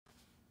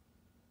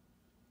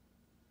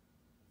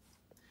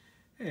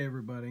Hey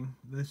everybody,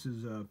 this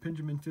is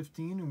Penjamin15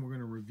 and we're going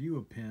to review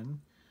a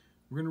pen.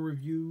 We're going to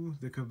review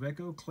the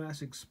Kaweco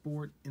Classic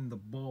Sport in the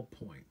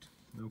Ballpoint.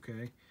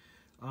 Okay,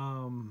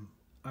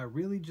 I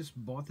really just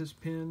bought this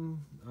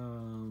pen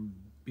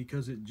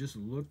because it just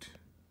looked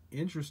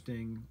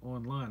interesting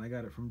online. I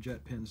got it from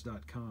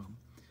jetpens.com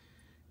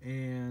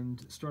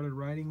and started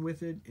writing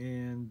with it,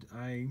 and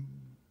I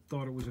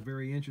thought it was a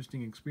very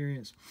interesting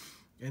experience,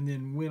 and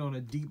then went on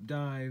a deep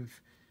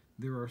dive.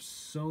 There are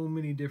so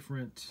many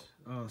different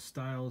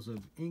styles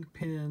of ink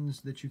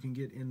pens that you can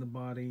get in the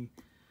body,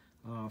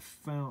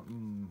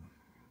 fountain,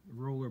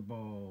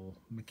 rollerball,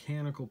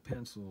 mechanical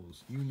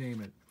pencils, you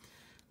name it.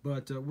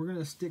 But we're going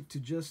to stick to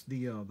just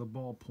the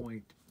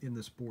ballpoint in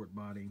the sport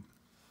body.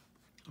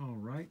 All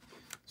right,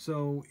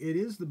 so it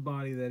is the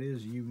body that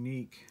is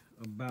unique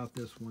about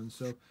this one.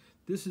 So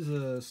this is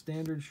a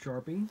standard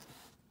Sharpie,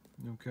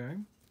 okay?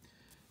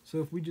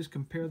 So if we just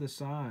compare the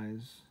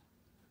size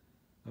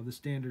of the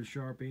standard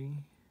Sharpie,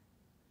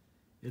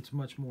 it's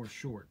much more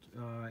short.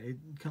 It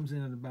comes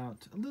in at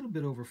about a little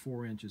bit over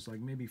 4 inches, like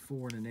maybe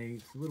 4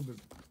 1/8, a little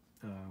bit,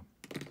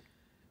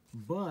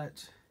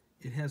 but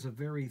it has a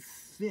very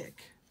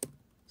thick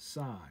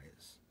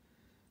size.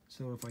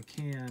 So if I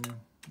can,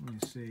 let me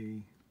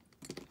see,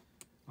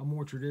 a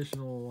more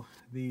traditional,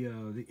 the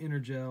inner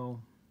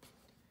gel,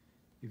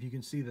 if you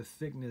can see the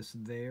thickness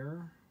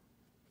there,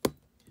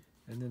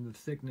 and then the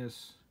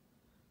thickness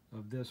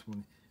of this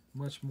one,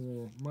 much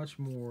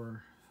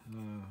more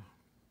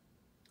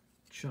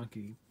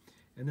chunky.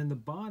 And then the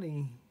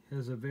body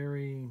has a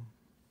very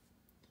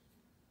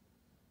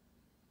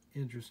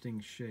interesting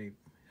shape,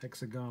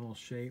 hexagonal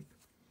shape.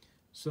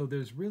 So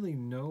there's really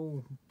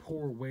no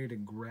poor way to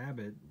grab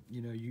it.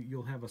 You know,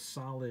 you'll have a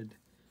solid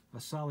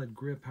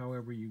grip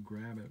however you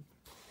grab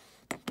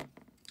it.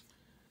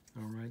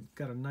 All right,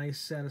 got a nice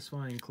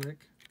satisfying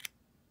click,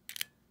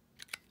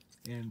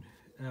 and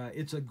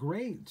it's a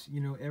great,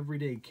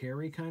 everyday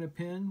carry kind of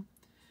pen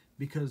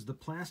because the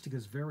plastic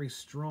is very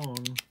strong,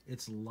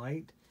 it's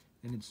light,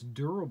 and it's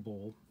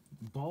durable.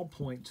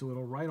 Ballpoint, so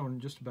it'll write on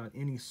just about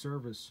any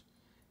surface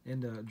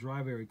and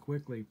dry very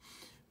quickly.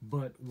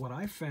 But what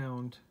I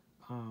found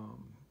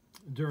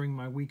during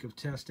my week of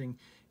testing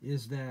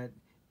is that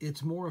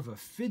it's more of a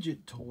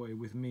fidget toy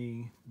with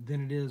me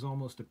than it is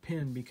almost a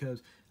pen,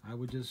 because I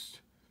would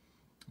just,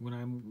 when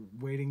I'm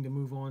waiting to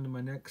move on to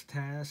my next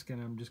task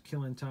and I'm just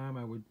killing time,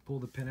 I would pull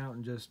the pen out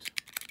and just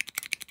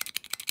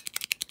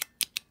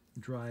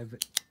drive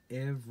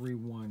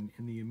everyone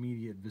in the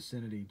immediate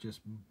vicinity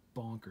just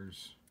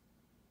bonkers,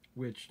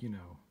 which,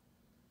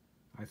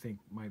 I think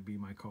might be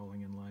my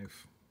calling in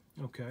life.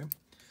 Okay,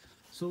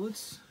 so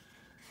let's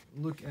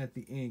look at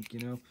the ink.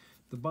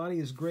 The body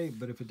is great,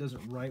 but if it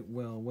doesn't write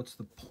well, what's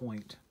the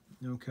point?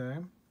 Okay,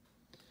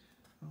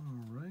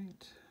 all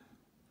right.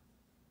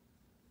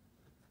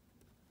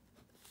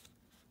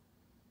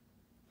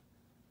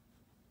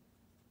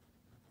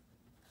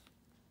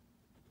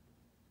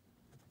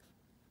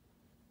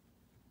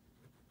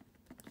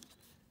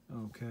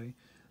 Okay,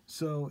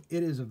 so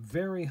it is a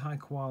very high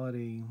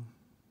quality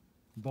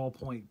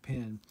ballpoint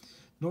pen.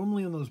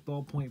 Normally on those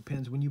ballpoint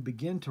pens, when you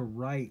begin to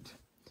write,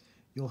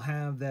 you'll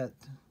have that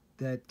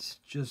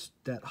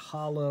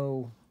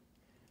hollow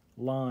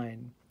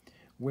line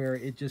where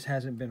it just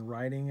hasn't been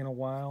writing in a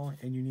while,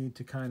 and you need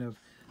to kind of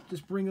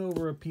just bring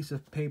over a piece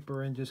of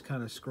paper and just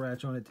kind of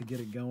scratch on it to get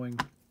it going.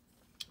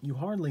 You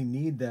hardly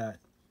need that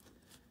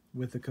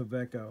with the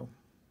Kaweco.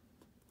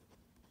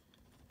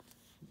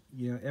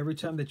 Every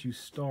time that you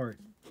start,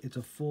 it's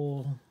a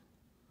full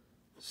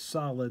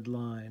solid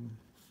line,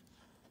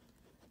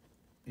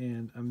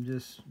 and I'm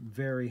just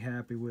very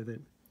happy with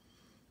it.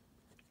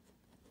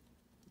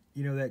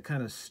 That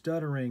kind of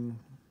stuttering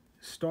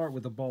start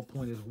with the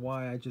ballpoint is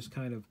why I just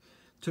kind of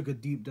took a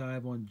deep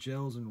dive on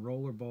gels and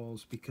roller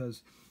balls,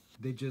 because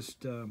they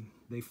just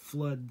they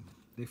flood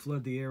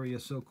the area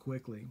so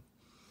quickly.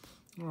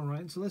 All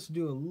right, so let's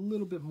do a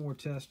little bit more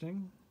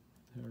testing.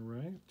 All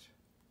right.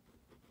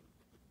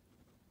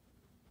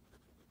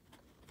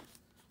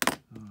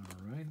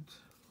 All right,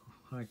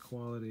 high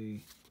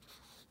quality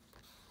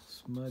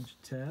smudge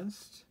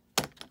test.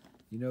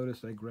 You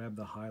notice I grabbed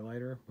the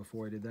highlighter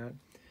before I did that.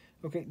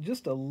 Okay,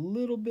 just a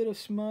little bit of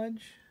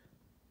smudge,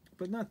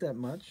 but not that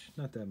much,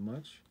 not that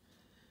much.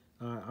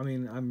 I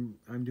mean,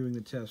 I'm doing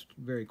the test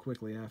very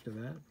quickly after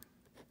that.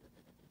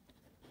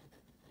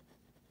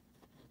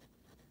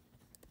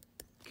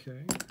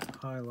 Okay,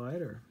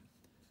 highlighter,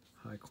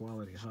 high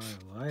quality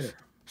highlighter.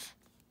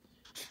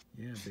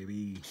 Yeah,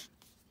 baby,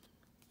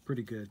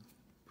 pretty good.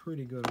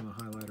 Pretty good on the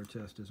highlighter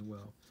test as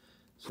well.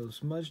 So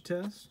smudge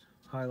test,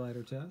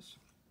 highlighter test.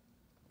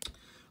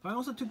 I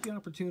also took the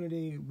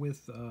opportunity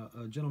with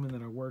a gentleman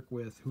that I work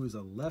with who is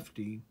a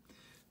lefty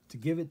to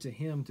give it to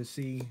him to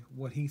see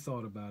what he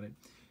thought about it.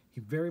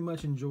 He very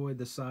much enjoyed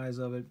the size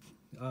of it.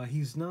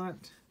 He's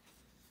not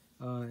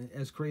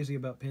as crazy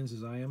about pens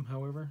as I am,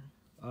 however,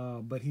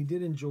 but he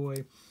did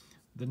enjoy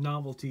the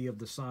novelty of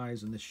the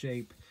size and the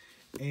shape.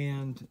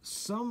 And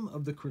some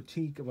of the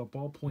critique of a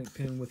ballpoint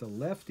pen with a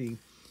lefty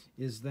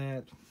is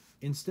that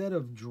instead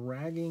of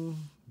dragging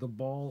the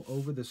ball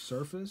over the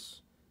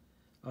surface,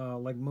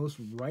 like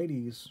most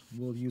righties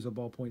will use a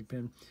ballpoint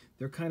pen,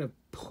 they're kind of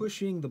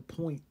pushing the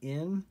point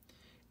in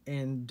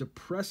and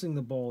depressing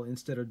the ball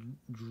instead of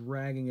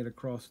dragging it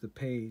across the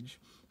page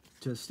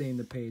to stain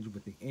the page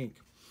with the ink.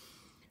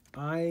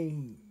 I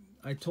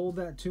told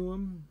that to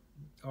him,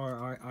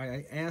 or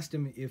I asked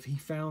him if he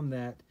found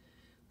that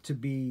to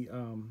be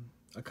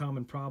a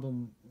common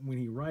problem when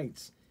he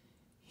writes.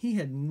 He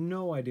had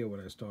no idea what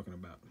I was talking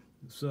about.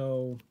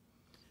 So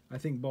I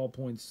think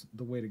ballpoint's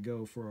the way to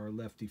go for our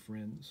lefty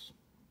friends.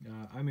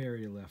 I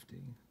married a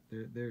lefty.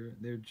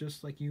 They're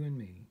just like you and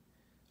me.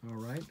 All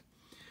right.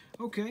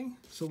 Okay,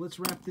 so let's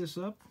wrap this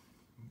up.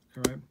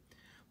 All right.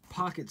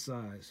 Pocket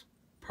size,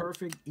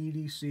 perfect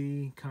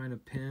EDC kind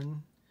of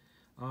pen.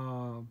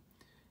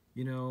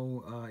 You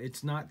know,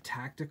 it's not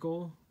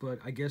tactical, but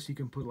I guess you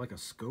can put like a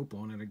scope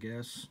on it, I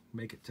guess,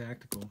 make it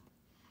tactical.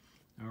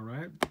 All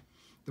right.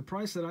 The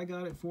price that I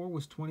got it for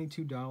was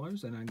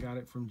 $22, and I got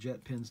it from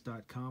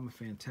jetpens.com, a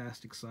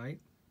fantastic site.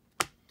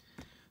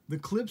 The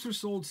clips are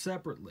sold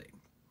separately.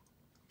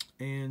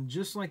 And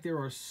just like there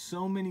are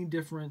so many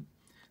different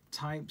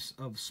types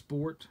of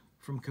sport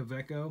from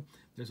Kaweco,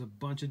 there's a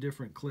bunch of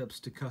different clips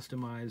to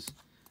customize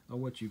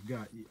what you've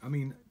got. I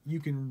mean, you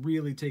can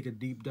really take a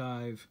deep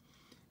dive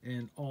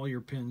and all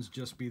your pens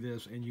just be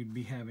this, and you'd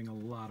be having a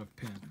lot of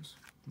pens.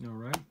 All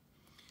right.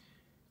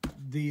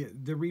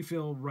 The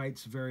refill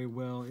writes very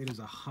well. It is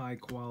a high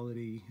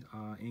quality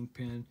ink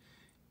pen.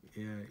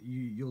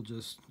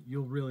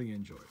 You'll really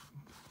enjoy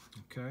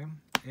it. Okay.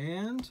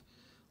 And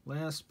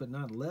last but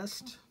not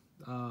least,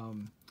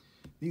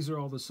 these are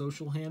all the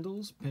social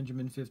handles.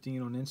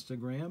 Penjamin15 on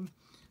Instagram.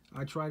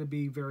 I try to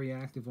be very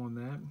active on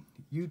that.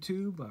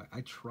 YouTube,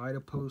 I try to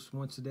post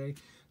once a day.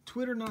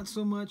 Twitter, not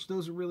so much.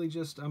 Those are really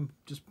just, I'm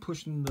just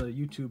pushing the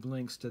YouTube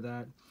links to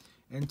that.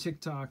 And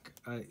TikTok,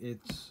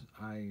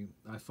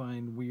 I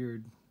find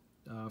weird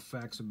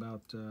facts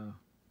about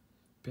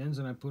pens,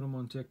 and I put them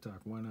on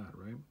TikTok. Why not,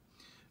 right?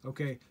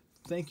 Okay,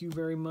 thank you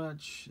very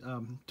much.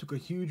 Took a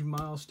huge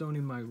milestone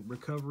in my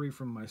recovery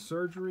from my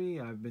surgery.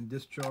 I've been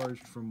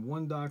discharged from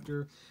one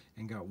doctor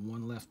and got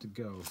one left to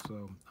go,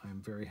 so I'm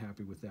very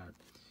happy with that.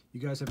 You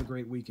guys have a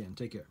great weekend.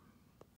 Take care.